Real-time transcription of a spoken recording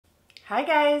Hi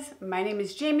guys, my name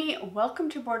is Jamie. Welcome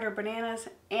to Border Bananas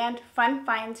and Fun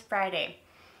Finds Friday.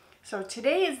 So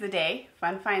today is the day,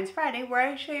 Fun Finds Friday, where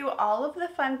I show you all of the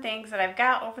fun things that I've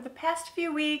got over the past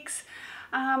few weeks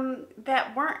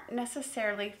that weren't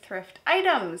necessarily thrift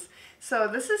items. So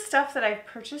this is stuff that I've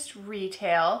purchased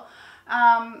retail.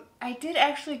 I did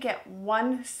actually get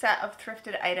one set of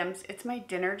thrifted items. It's my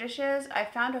dinner dishes. I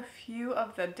found a few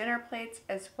of the dinner plates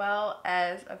as well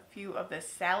as a few of the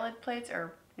salad plates,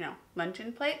 or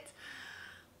luncheon plates,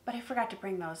 but I forgot to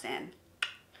bring those in.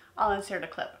 I'll insert a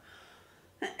clip.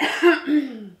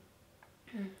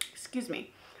 Excuse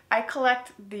me. I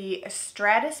collect the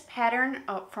Stratus pattern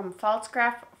from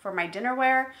Falsgraf for my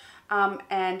dinnerware,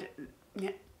 and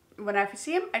when I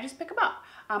see them, I just pick them up.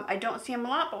 I don't see them a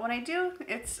lot, but when I do,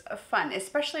 it's fun,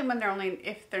 especially when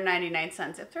if they're 99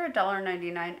 cents. If they're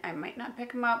 $1.99, I might not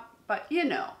pick them up, but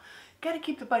gotta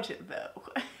keep the budget though.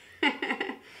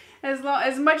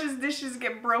 As much as dishes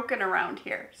get broken around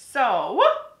here. So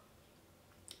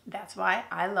that's why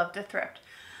I love to thrift.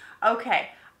 Okay,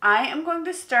 I am going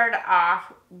to start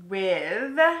off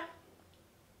with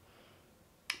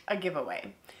a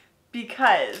giveaway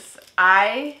because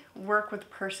I work with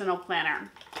Personal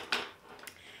Planner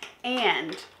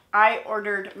and I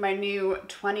ordered my new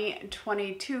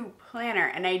 2022 planner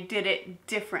and I did it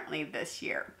differently this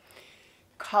year.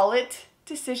 Call it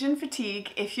decision fatigue,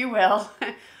 if you will.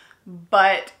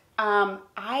 But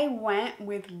I went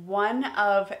with one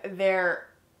of their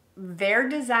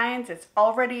designs. It's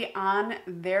already on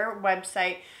their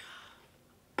website.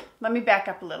 Let me back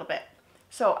up a little bit.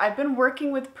 So I've been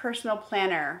working with Personal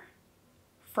Planner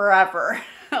forever.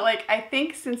 Like I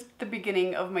think since the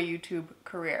beginning of my YouTube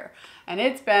career. And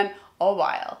it's been a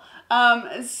while.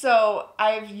 So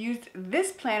I've used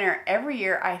this planner every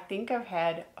year. I think I've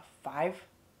had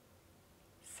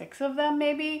 6 of them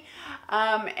maybe,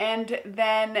 and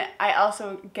then I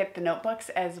also get the notebooks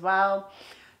as well.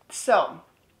 So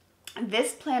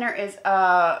this planner is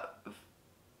A5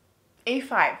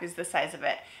 is the size of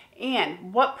it,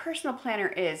 and what Personal Planner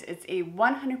is, it's a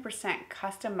 100%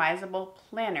 customizable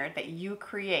planner that you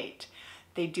create.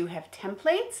 They do have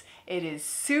templates. It is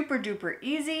super duper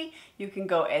easy. You can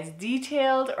go as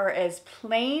detailed or as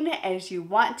plain as you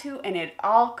want to, and it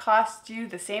all costs you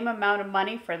the same amount of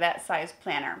money for that size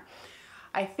planner.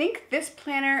 I think this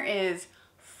planner is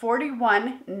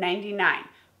 $41.99.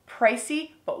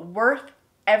 Pricey, but worth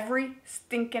every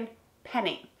stinking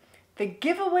penny. The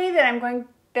giveaway that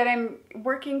I'm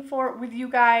working for with you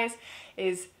guys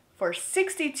is for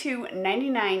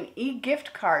 $62.99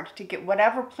 e-gift card to get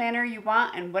whatever planner you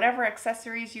want and whatever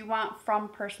accessories you want from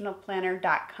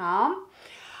personalplanner.com.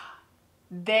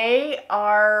 They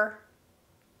are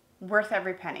worth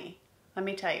every penny, let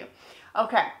me tell you.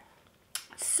 Okay,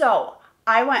 so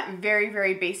I went very,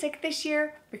 very basic this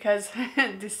year because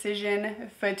decision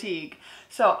fatigue.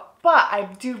 So, but I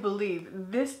do believe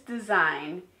this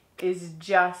design is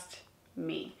just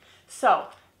me. So,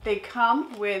 they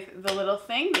come with the little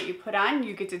thing that you put on.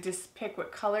 You get to just pick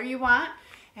what color you want.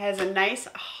 It has a nice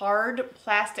hard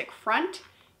plastic front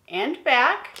and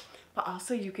back, but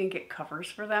also you can get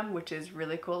covers for them, which is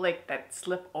really cool, like that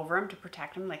slip over them to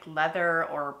protect them, like leather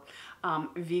or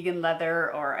vegan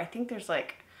leather, or I think there's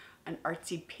like an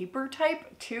artsy paper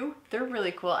type too. They're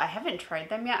really cool. I haven't tried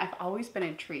them yet. I've always been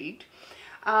intrigued.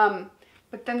 But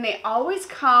then they always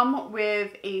come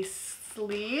with a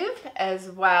sleeve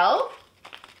as well.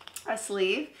 A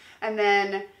sleeve, and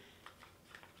then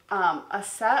a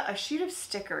sheet of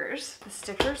stickers. The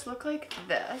stickers look like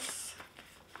this,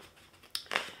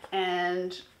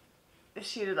 and a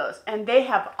sheet of those, and they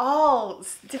have all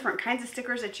different kinds of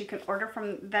stickers that you can order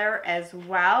from there as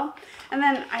well. And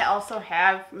then I also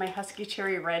have my Husky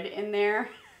Cherry Red in there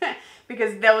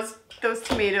because those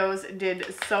tomatoes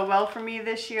did so well for me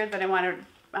this year that I want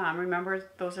to remember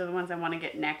those are the ones I want to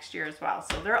get next year as well.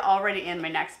 So they're already in my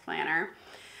next planner.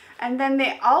 And then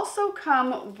they also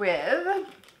come with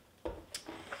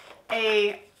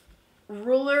a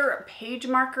ruler page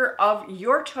marker of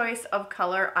your choice of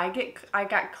color. I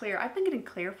got clear. I've been getting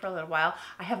clear for a little while.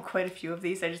 I have quite a few of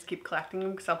these. I just keep collecting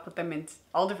them because I'll put them in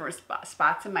all different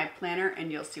spots in my planner,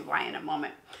 and you'll see why in a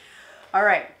moment. All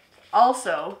right.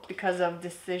 Also, because of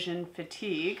decision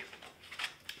fatigue,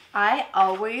 I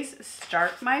always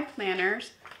start my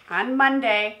planners on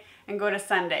Monday and go to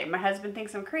Sunday. My husband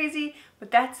thinks I'm crazy, but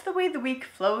that's the way the week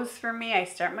flows for me. I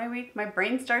start my week, my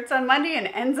brain starts on Monday and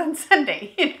ends on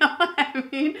Sunday. You know what I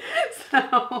mean?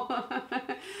 So,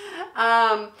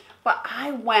 but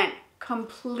I went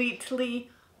completely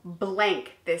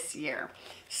blank this year.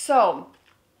 So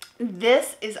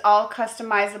this is all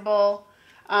customizable.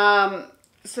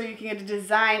 so you can get a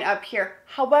design up here.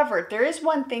 However, there is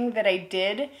one thing that I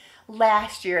did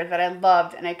last year that I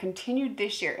loved and I continued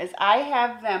this year is I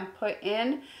have them put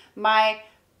in my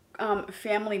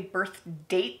family birth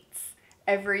dates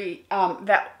every,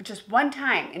 that just one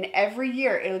time, and every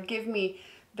year it'll give me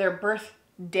their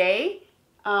birthday,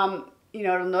 you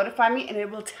know, it'll notify me and it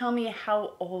will tell me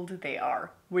how old they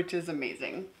are, which is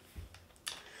amazing.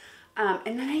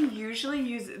 And then I usually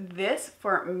use this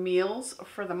for meals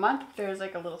for the month. There's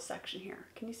like a little section here.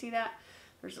 Can you see that?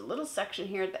 There's a little section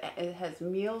here that it has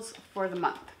meals for the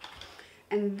month.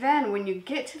 And then when you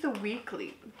get to the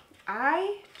weekly,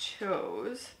 I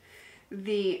chose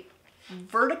the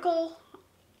vertical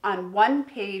on one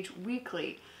page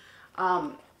weekly.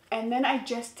 And then I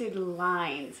just did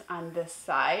lines on this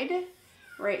side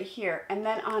right here. And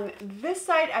then on this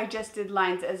side, I just did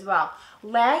lines as well.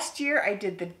 Last year, I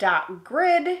did the dot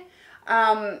grid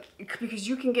because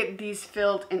you can get these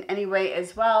filled in any way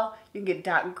as well. You can get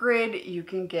dot grid, you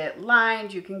can get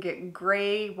lines, you can get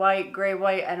gray, white.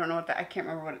 I don't know what that, I can't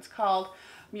remember what it's called.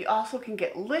 You also can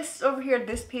get lists over here.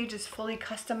 This page is fully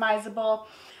customizable.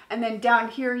 And then down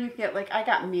here, you can get, like, I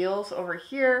got meals over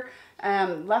here.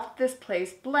 Left this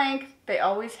place blank. They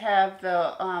always have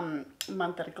the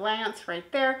month at a glance right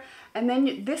there. And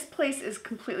then this place is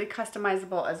completely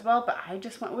customizable as well, but I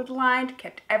just went with lined,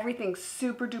 kept everything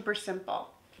super duper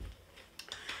simple.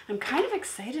 I'm kind of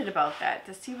excited about that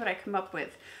to see what I come up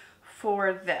with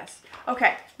for this.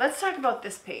 Okay, let's talk about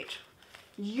this page.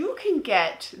 You can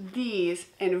get these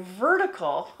in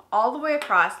vertical all the way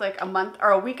across, like a month or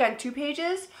a week on 2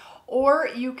 pages, or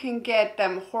you can get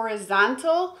them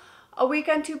horizontal a week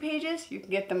on 2 pages. You can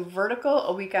get them vertical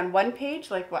a week on 1 page,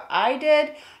 like what I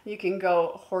did. You can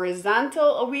go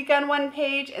horizontal a week on 1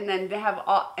 page, and then they have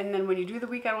all, and then when you do the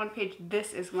week on 1 page,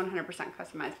 this is 100%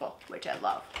 customizable, which I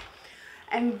love.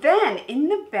 And then in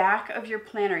the back of your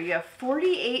planner, you have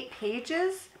 48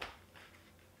 pages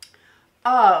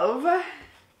of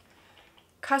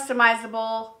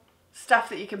customizable stuff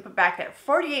that you can put back there.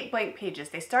 48 blank pages.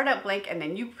 They start out blank and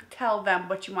then you tell them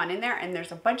what you want in there, and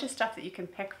there's a bunch of stuff that you can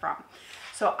pick from.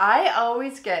 So I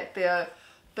always get the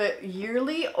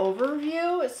yearly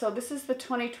overview. So this is the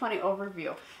 2020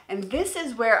 overview. And this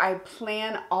is where I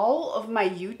plan all of my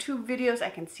YouTube videos. I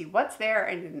can see what's there,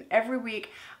 and then every week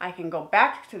I can go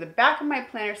back to the back of my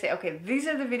planner, say, okay, these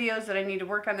are the videos that I need to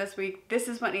work on this week. This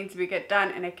is what needs to get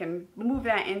done, and I can move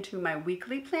that into my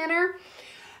weekly planner.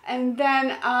 And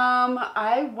then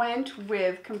I went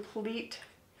with complete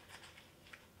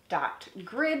dot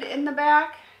grid in the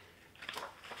back.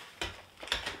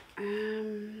 Let's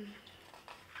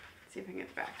see if I can get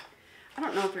it back. I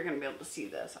don't know if you're going to be able to see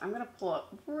this. I'm going to pull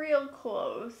up real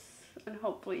close and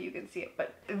hopefully you can see it.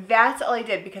 But that's all I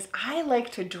did because I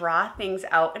like to draw things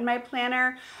out in my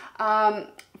planner.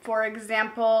 For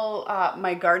example,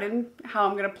 my garden, how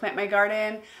I'm going to plant my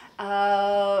garden.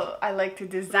 I like to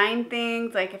design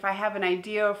things. Like if I have an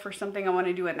idea for something I want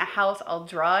to do in the house, I'll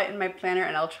draw it in my planner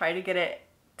and I'll try to get it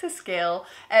to scale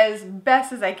as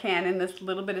best as I can in this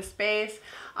little bit of space.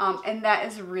 And that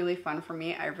is really fun for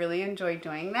me. I really enjoy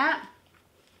doing that.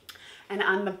 And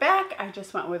on the back, I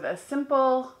just went with a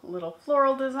simple little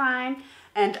floral design,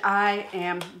 and I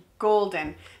am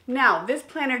golden. Now, this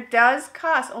planner does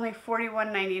cost only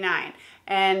 $41.99,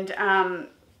 and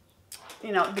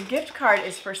you know, the gift card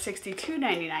is for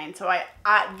 $62.99. So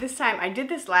I did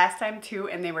this last time too,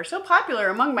 and they were so popular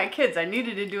among my kids, I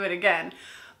needed to do it again.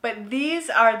 But these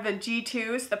are the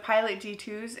G2s, the Pilot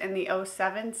G2s in the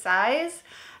 07 size,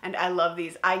 and I love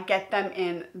these. I get them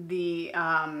in the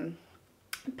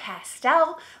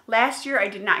pastel. Last year I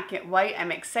did not get white.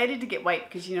 I'm excited to get white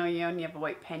because you know, you only have a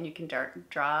white pen, you can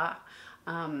draw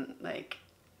like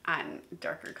on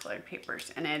darker colored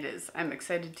papers, and I'm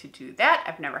excited to do that.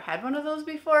 I've never had one of those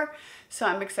before, so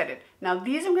I'm excited. Now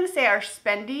these I'm going to say are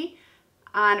spendy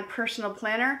on a personal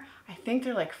planner. I think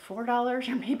they're like $4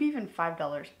 or maybe even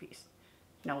 $5 a piece.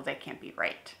 No, that can't be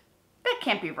right. That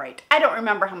can't be right. I don't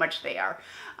remember how much they are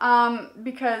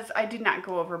because I did not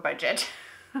go over budget.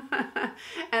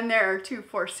 And there are 2,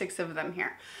 4, 6 of them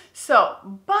here. So,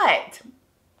 but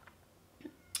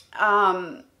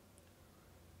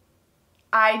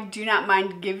I do not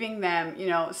mind giving them, you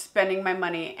know, spending my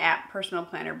money at Personal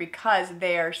Planner because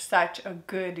they are such a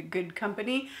good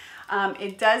company.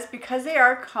 It does, because they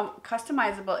are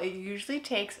customizable, it usually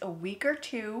takes a week or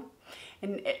 2,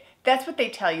 and that's what they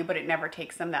tell you, but it never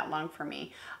takes them that long for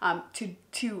me,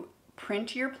 to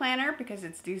print your planner because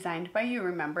it's designed by you,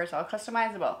 remember, it's all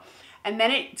customizable. And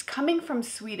then it's coming from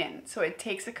Sweden, so it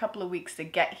takes a couple of weeks to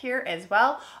get here as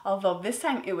well. Although this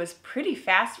time it was pretty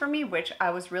fast for me, which I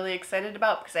was really excited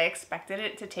about because I expected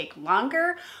it to take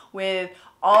longer with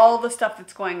all the stuff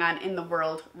that's going on in the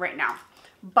world right now.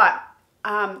 But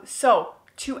so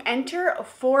to enter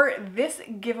for this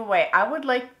giveaway, I would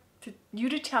like you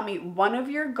to tell me one of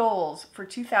your goals for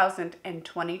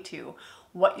 2022,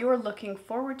 what you're looking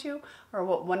forward to, or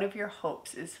what one of your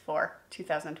hopes is for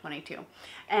 2022.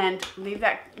 And leave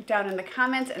that down in the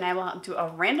comments, and I will do a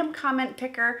random comment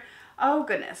picker. Oh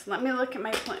goodness, let me look at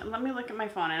my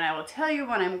phone, and I will tell you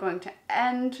when I'm going to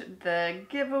end the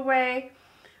giveaway.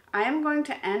 I am going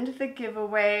to end the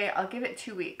giveaway, I'll give it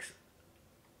 2 weeks,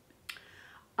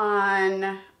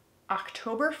 on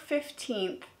October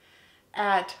 15th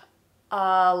at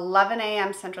 11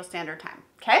 a.m. Central Standard Time,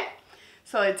 okay?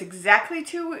 So it's exactly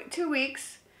two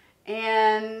weeks,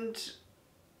 and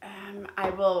I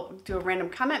will do a random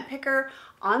comment picker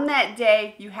on that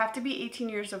day. You have to be 18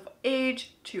 years of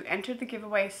age to enter the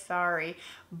giveaway, sorry,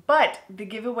 but the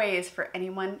giveaway is for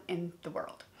anyone in the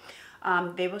world.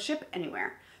 They will ship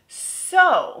anywhere.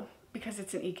 So, because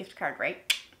it's an e-gift card,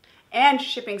 right? And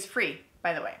shipping's free,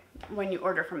 by the way, when you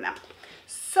order from them.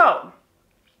 So,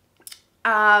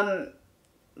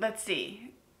 let's see.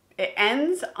 It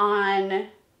ends on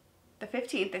the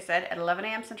 15th, they said, at 11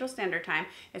 a.m. Central Standard Time.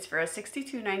 It's for a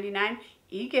 $62.99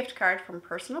 e-gift card from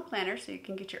Personal Planner, so you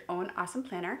can get your own awesome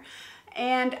planner.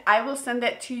 And I will send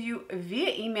that to you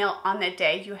via email on that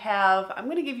day. You have, I'm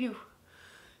going to give you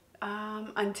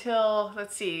until,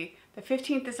 let's see, the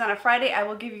 15th is on a Friday. I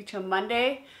will give you till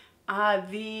Monday.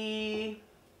 The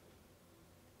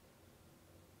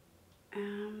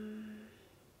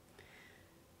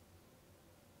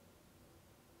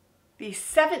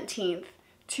 17th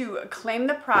to claim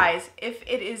the prize. If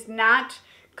it is not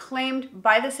claimed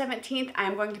by the 17th,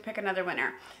 I'm going to pick another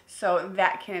winner. So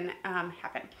that can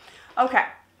happen. Okay.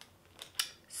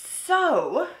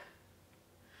 So,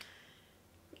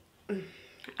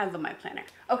 I love my planner.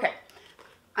 Okay.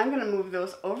 I'm going to move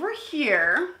those over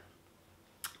here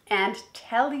and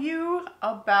tell you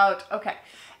about, okay.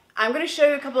 I'm going to show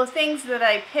you a couple of things that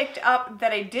I picked up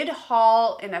that I did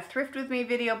haul in a Thrift With Me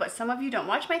video, but some of you don't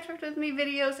watch my Thrift With Me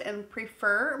videos and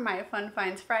prefer my Fun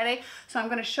Finds Friday. So I'm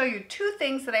going to show you 2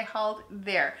 things that I hauled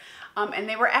there. And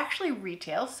they were actually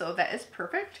retail, so that is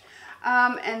perfect.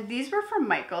 And these were from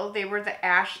Michael. They were the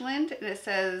Ashland, and it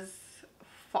says,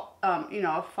 you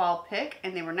know, a fall pick,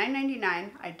 and they were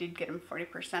 $9.99. I did get them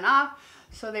 40% off,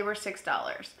 so they were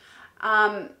 $6.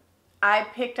 I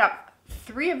picked up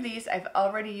 3 of these. I've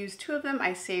already used 2 of them.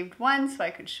 I saved 1 so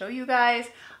I could show you guys.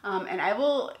 And I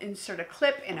will insert a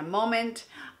clip in a moment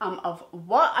of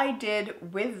what I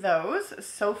did with those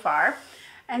so far.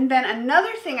 And then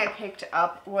another thing I picked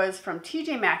up was from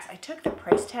TJ Maxx. I took the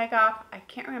price tag off. I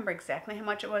can't remember exactly how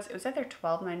much it was. It was either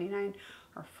 $12.99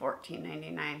 or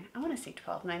 $14.99. I want to say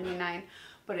 $12.99.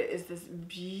 But it is this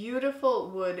beautiful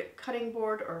wood cutting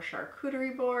board or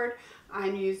charcuterie board.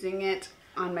 I'm using it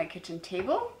on my kitchen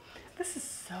table. This is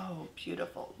so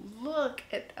beautiful. Look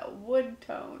at the wood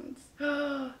tones.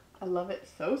 I love it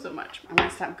so, so much. I'm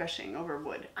gonna stop gushing over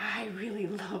wood. I really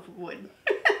love wood.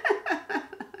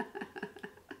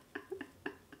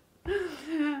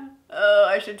 Oh,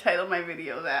 I should title my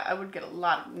video that. I would get a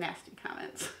lot of nasty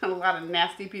comments. A lot of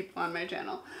nasty people on my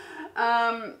channel.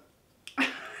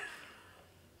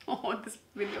 Oh, this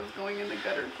video is going in the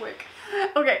gutter quick.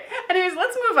 Okay, anyways,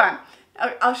 let's move on.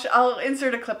 I'll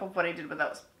insert a clip of what I did with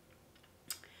those.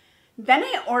 Then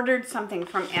I ordered something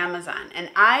from Amazon,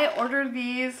 and I order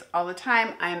these all the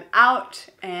time. I'm out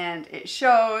and it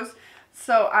shows.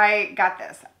 So I got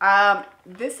this.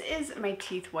 This is my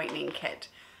teeth whitening kit.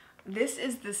 This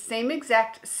is the same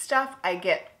exact stuff I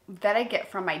get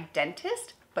from my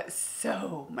dentist, but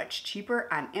so much cheaper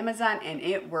on Amazon, and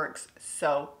it works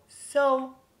so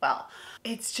well.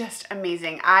 It's just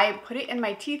amazing. I put it in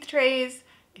my teeth trays.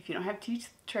 If you don't have teeth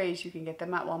trays, you can get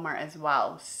them at Walmart as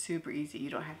well. Super easy. You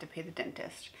don't have to pay the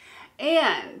dentist.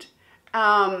 And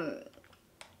I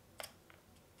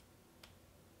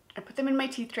put them in my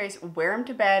teeth trays, wear them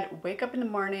to bed, wake up in the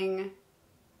morning,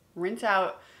 rinse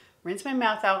my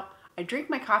mouth out. I drink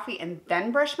my coffee and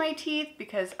then brush my teeth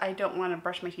because I don't want to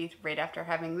brush my teeth right after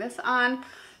having this on.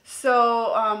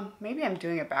 So maybe I'm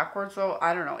doing it backwards though.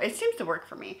 I don't know. It seems to work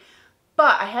for me.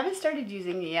 But I haven't started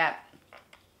using it yet.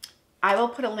 I will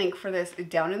put a link for this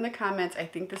down in the comments. I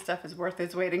think this stuff is worth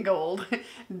its weight in gold.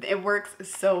 It works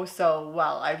so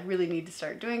well. I really need to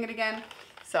start doing it again.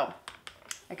 So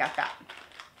I got that.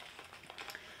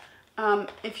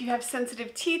 If you have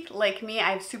sensitive teeth like me,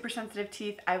 I have super sensitive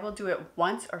teeth, I will do it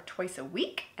once or twice a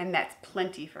week, and that's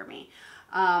plenty for me.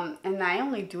 And I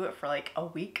only do it for like a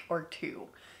week or two.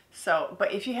 So,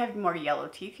 but if you have more yellow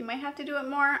teeth, you might have to do it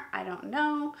more. I don't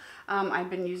know. I've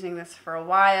been using this for a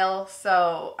while,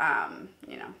 so,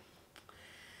 you know.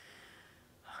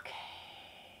 Okay.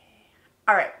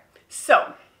 All right.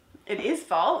 So, it is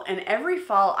fall, and every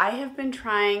fall I have been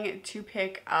trying to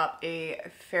pick up a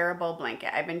Faribault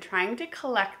blanket. I've been trying to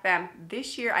collect them.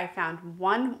 This year I found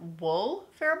one wool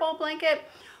Faribault blanket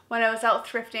when I was out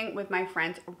thrifting with my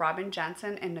friends Robin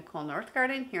Johnson and Nicole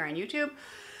Northgarden here on YouTube.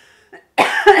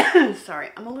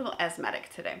 Sorry, I'm a little asthmatic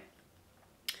today.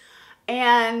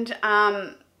 And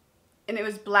it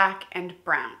was black and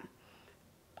brown.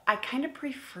 I kind of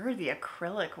prefer the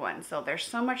acrylic ones, so they're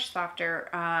so much softer,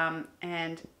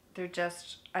 and they're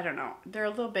just, I don't know, they're a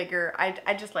little bigger.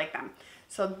 I just like them.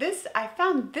 So this, I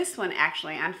found this one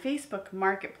actually on Facebook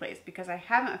Marketplace because I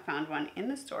haven't found one in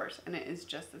the stores, and it is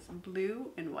just this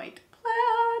blue and white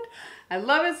plaid. I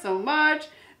love it so much.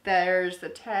 There's the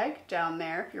tag down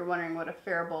there if you're wondering what a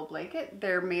Faribault blanket.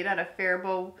 They're made out of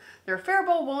Faribault, they're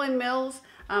Faribault woolen mills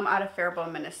out of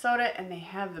Faribault, Minnesota, and they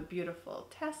have the beautiful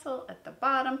tassel at the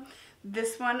bottom.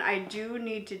 This one I do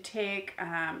need to take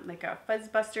like a fuzz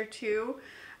buster too.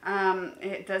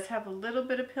 It does have a little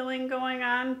bit of pilling going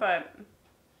on, but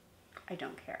I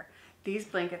don't care. These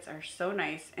blankets are so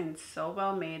nice and so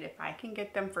well made. If I can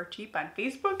get them for cheap on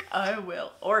Facebook, I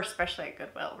will. Or especially at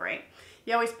Goodwill, right?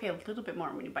 You always pay a little bit more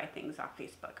when you buy things off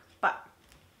Facebook. But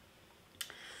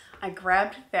I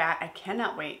grabbed that. I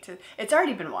cannot wait to, it's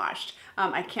already been washed.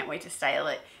 I can't wait to style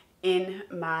it in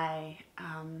my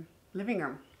living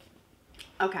room.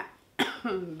 Okay.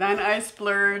 Then I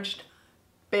splurged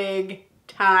big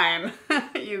time.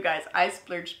 You guys, I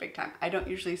splurged big time. I don't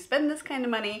usually spend this kind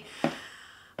of money.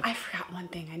 I forgot one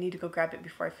thing. I need to go grab it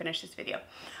before I finish this video.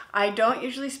 I don't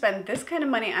usually spend this kind of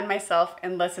money on myself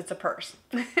unless it's a purse.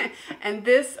 And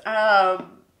this,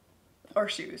 or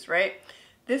shoes, right?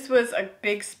 This was a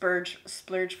big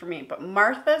splurge for me. But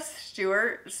Martha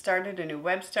Stewart started a new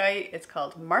website. It's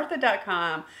called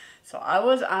Martha.com. So I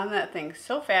was on that thing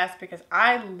so fast because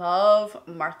I love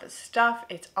Martha's stuff.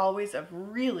 It's always of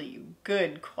really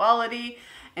good quality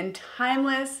and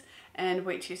timeless. And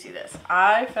wait till you see this.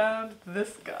 I found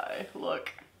this guy.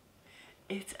 Look.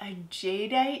 It's a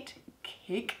Jadeite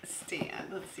cake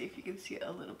stand. Let's see if you can see it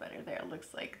a little better there. It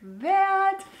looks like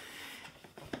that.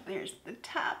 There's the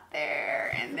top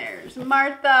there, and there's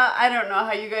Martha. I don't know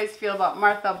how you guys feel about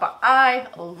Martha, but I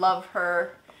love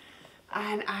her.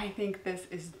 And I think this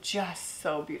is just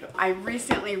so beautiful. I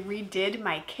recently redid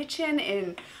my kitchen,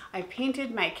 and I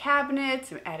painted my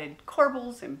cabinets and added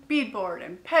corbels and beadboard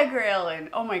and peg rail, and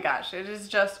oh my gosh, it is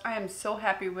just, I am so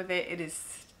happy with it. It is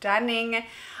stunning.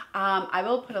 I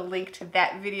will put a link to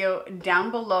that video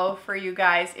down below for you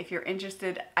guys if you're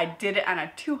interested. I did it on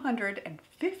a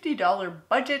 $250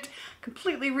 budget,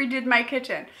 completely redid my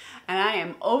kitchen, and I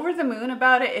am over the moon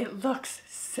about it. It looks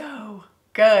so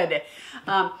good.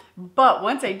 But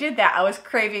once I did that, I was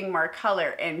craving more color,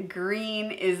 and green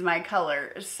is my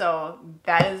color. So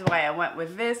that is why I went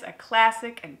with this, a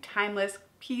classic and timeless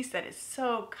piece that is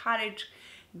so cottage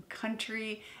and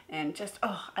country, and just,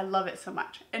 oh, I love it so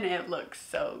much. And it looks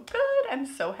so good. I'm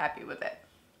so happy with it.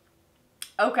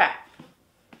 Okay.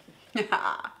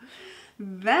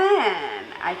 Then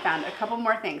I found a couple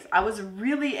more things. I was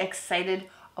really excited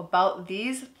about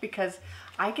these because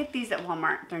I get these at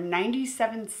Walmart. They're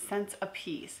 97 cents a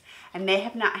piece, and they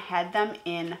have not had them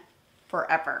in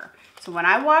forever. So when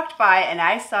I walked by and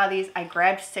I saw these, I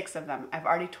grabbed 6 of them. I've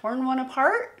already torn one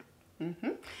apart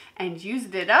and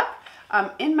used it up.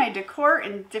 In my decor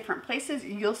in different places,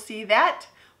 you'll see that.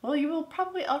 Well, you will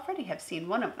probably already have seen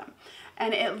one of them.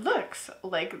 And it looks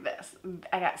like this.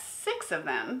 I got 6 of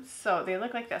them, so they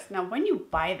look like this. Now, when you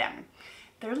buy them,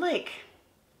 they're like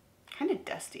kind of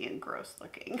dusty and gross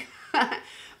looking.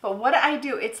 But what I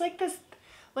do, it's like this,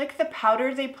 like the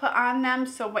powder they put on them.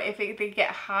 So if they get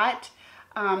hot,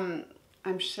 I'm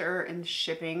sure in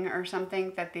shipping or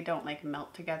something that they don't like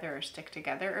melt together or stick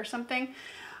together or something.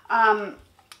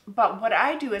 But what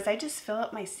I do is I just fill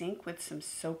up my sink with some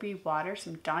soapy water,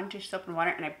 some Dawn dish soap and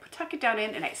water, and I tuck it down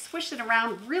in and I swish it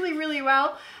around really, really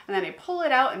well. And then I pull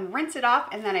it out and rinse it off,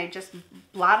 and then I just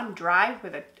blot them dry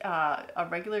with a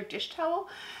regular dish towel.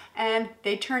 And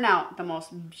they turn out the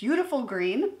most beautiful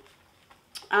green,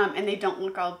 and they don't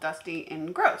look all dusty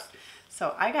and gross.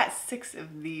 So I got 6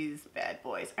 of these bad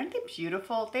boys. Aren't they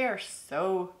beautiful? They are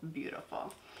so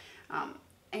beautiful.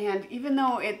 And even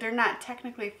though they're not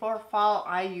technically for fall,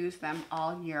 I use them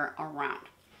all year around.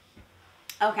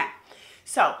 Okay,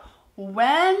 so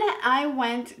when I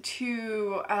went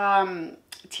to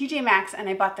TJ Maxx and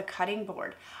I bought the cutting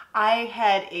board, I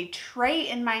had a tray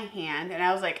in my hand and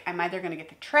I was like, I'm either going to get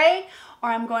the tray or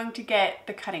I'm going to get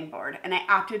the cutting board. And I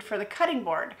opted for the cutting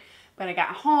board. But I got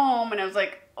home and I was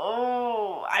like,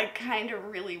 oh, I kind of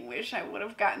really wish I would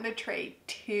have gotten the tray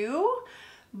too.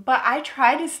 But I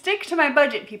try to stick to my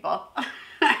budget, people.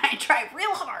 I try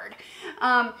real hard.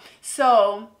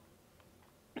 So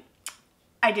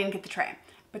I didn't get the tray.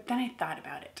 But then I thought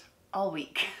about it all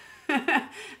week. I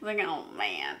was like, oh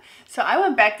man. So I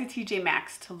went back to TJ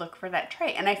Maxx to look for that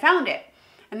tray and I found it.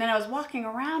 And then I was walking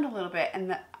around a little bit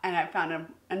and I found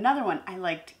another one I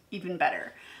liked even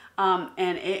better.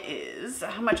 And it is,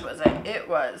 how much was it? It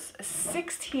was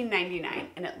 $16.99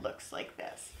 and it looks like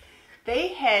this. They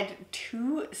had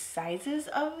 2 sizes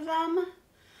of them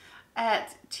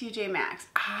at TJ Maxx.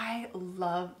 I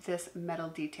love this metal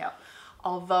detail,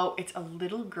 although it's a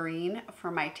little green for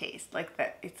my taste. Like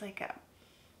that, it's like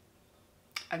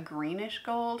a greenish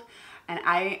gold, and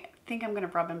I think I'm gonna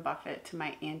rub and buff it to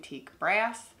my antique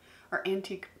brass or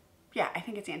antique, yeah, I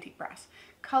think it's antique brass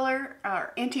color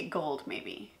or antique gold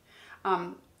maybe.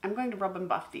 I'm going to rub and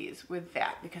buff these with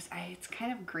that because it's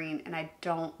kind of green and I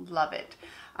don't love it,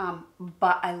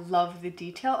 but I love the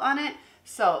detail on it.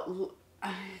 So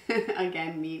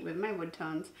again, me with my wood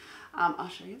tones. I'll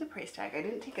show you the price tag. I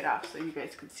didn't take it off so you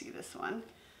guys could see this one.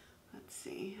 Let's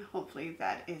see, hopefully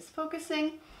that is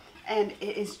focusing. And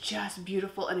it is just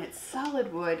beautiful and it's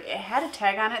solid wood. It had a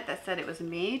tag on it that said it was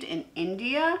made in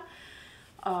India.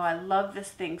 Oh, I love this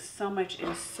thing so much. It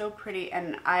is so pretty.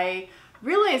 And I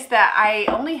realized that I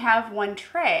only have one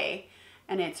tray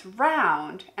and it's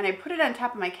round and I put it on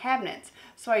top of my cabinets.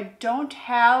 So I don't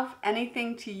have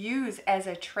anything to use as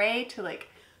a tray to like,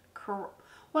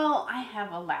 well, I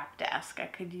have a lap desk. I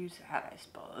could use that, I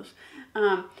suppose.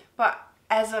 But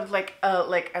as of like a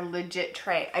legit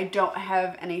tray, I don't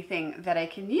have anything that I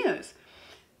can use.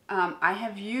 I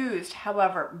have used,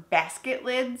 however, basket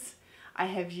lids. I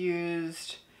have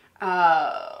used,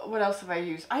 what else have I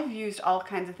used? I've used all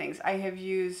kinds of things. I have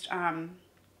used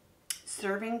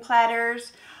serving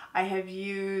platters. I have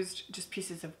used just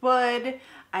pieces of wood.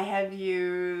 I have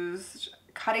used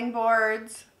cutting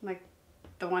boards, like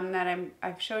the one that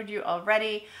I've showed you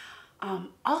already.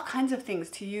 All kinds of things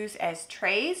to use as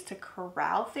trays to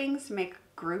corral things, to make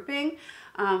grouping.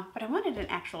 But I wanted an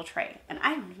actual tray and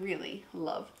I really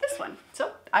love this one.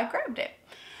 So I grabbed it.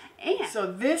 And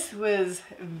so this was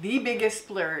the biggest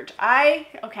splurge.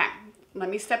 Okay, let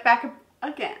me step back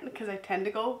again because I tend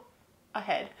to go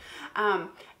ahead.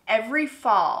 Every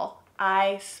fall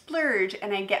I splurge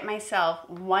and I get myself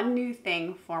one new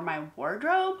thing for my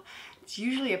wardrobe. It's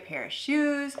usually a pair of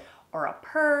shoes or a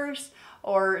purse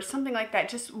or something like that.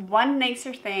 Just one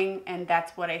nicer thing, and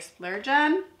that's what I splurge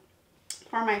on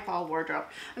for my fall wardrobe.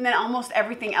 And then almost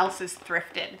everything else is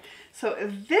thrifted. So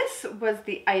this was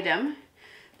the item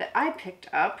that I picked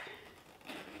up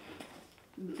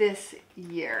this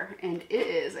year, and it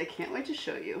is, I can't wait to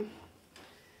show you.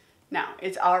 Now,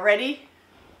 it's already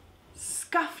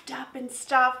scuffed up and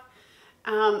stuff,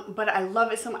 but I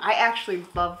love it so much. I actually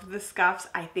love the scuffs.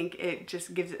 I think it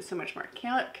just gives it so much more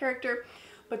character.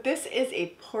 But this is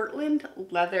a Portland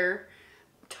leather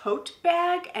tote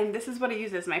bag, and this is what I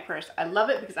use as my purse. I love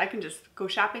it because I can just go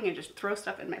shopping and just throw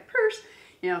stuff in my purse,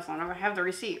 you know, so I never have the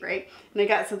receipt, right? And I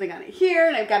got something on it here,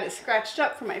 and I've got it scratched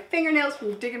up from my fingernails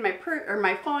from digging my purse or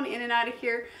my phone in and out of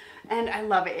here, and I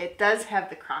love it. It does have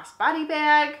the crossbody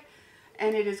bag,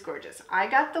 and it is gorgeous. I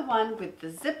got the one with the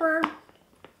zipper,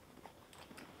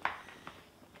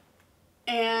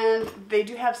 and they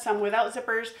do have some without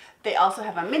zippers. They also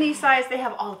have a mini size. They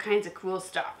have all kinds of cool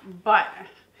stuff. But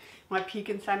when I peek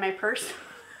inside my purse,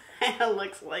 it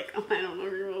looks like, oh, I don't know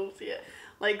if you're able to see it,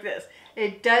 like this.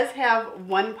 It does have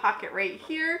one pocket right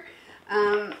here,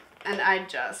 and I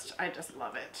just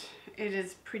love it. It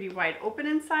is pretty wide open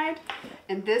inside,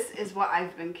 and this is what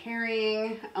I've been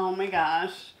carrying. Oh my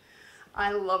gosh,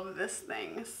 I love this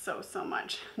thing so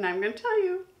much. And I'm gonna tell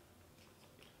you,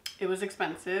 it was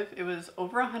expensive. It was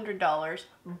over $100,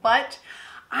 but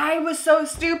I was so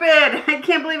stupid. I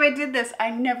can't believe I did this. I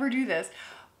never do this.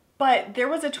 But there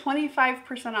was a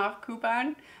 25% off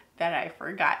coupon that I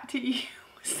forgot to use.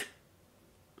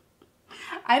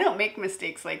 I don't make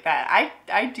mistakes like that.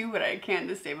 I do what I can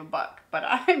to save a buck, but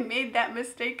I made that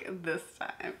mistake this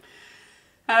time.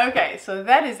 Okay, so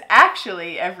that is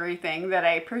actually everything that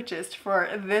I purchased for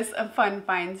this Fun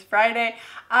Finds Friday.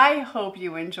 I hope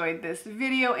you enjoyed this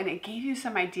video and it gave you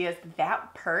some ideas.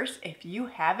 That purse, if you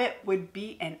have it, would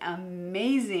be an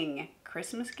amazing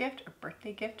Christmas gift or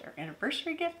birthday gift or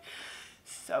anniversary gift.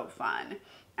 So fun.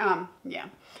 Yeah,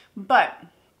 but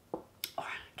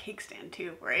cake stand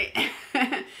too, right?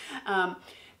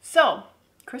 So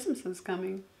Christmas is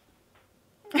coming.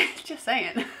 Just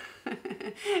saying.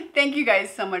 Thank you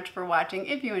guys so much for watching.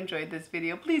 If you enjoyed this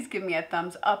video, please give me a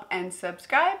thumbs up and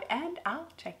subscribe, and I'll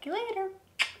check you later.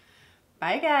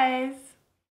 Bye guys.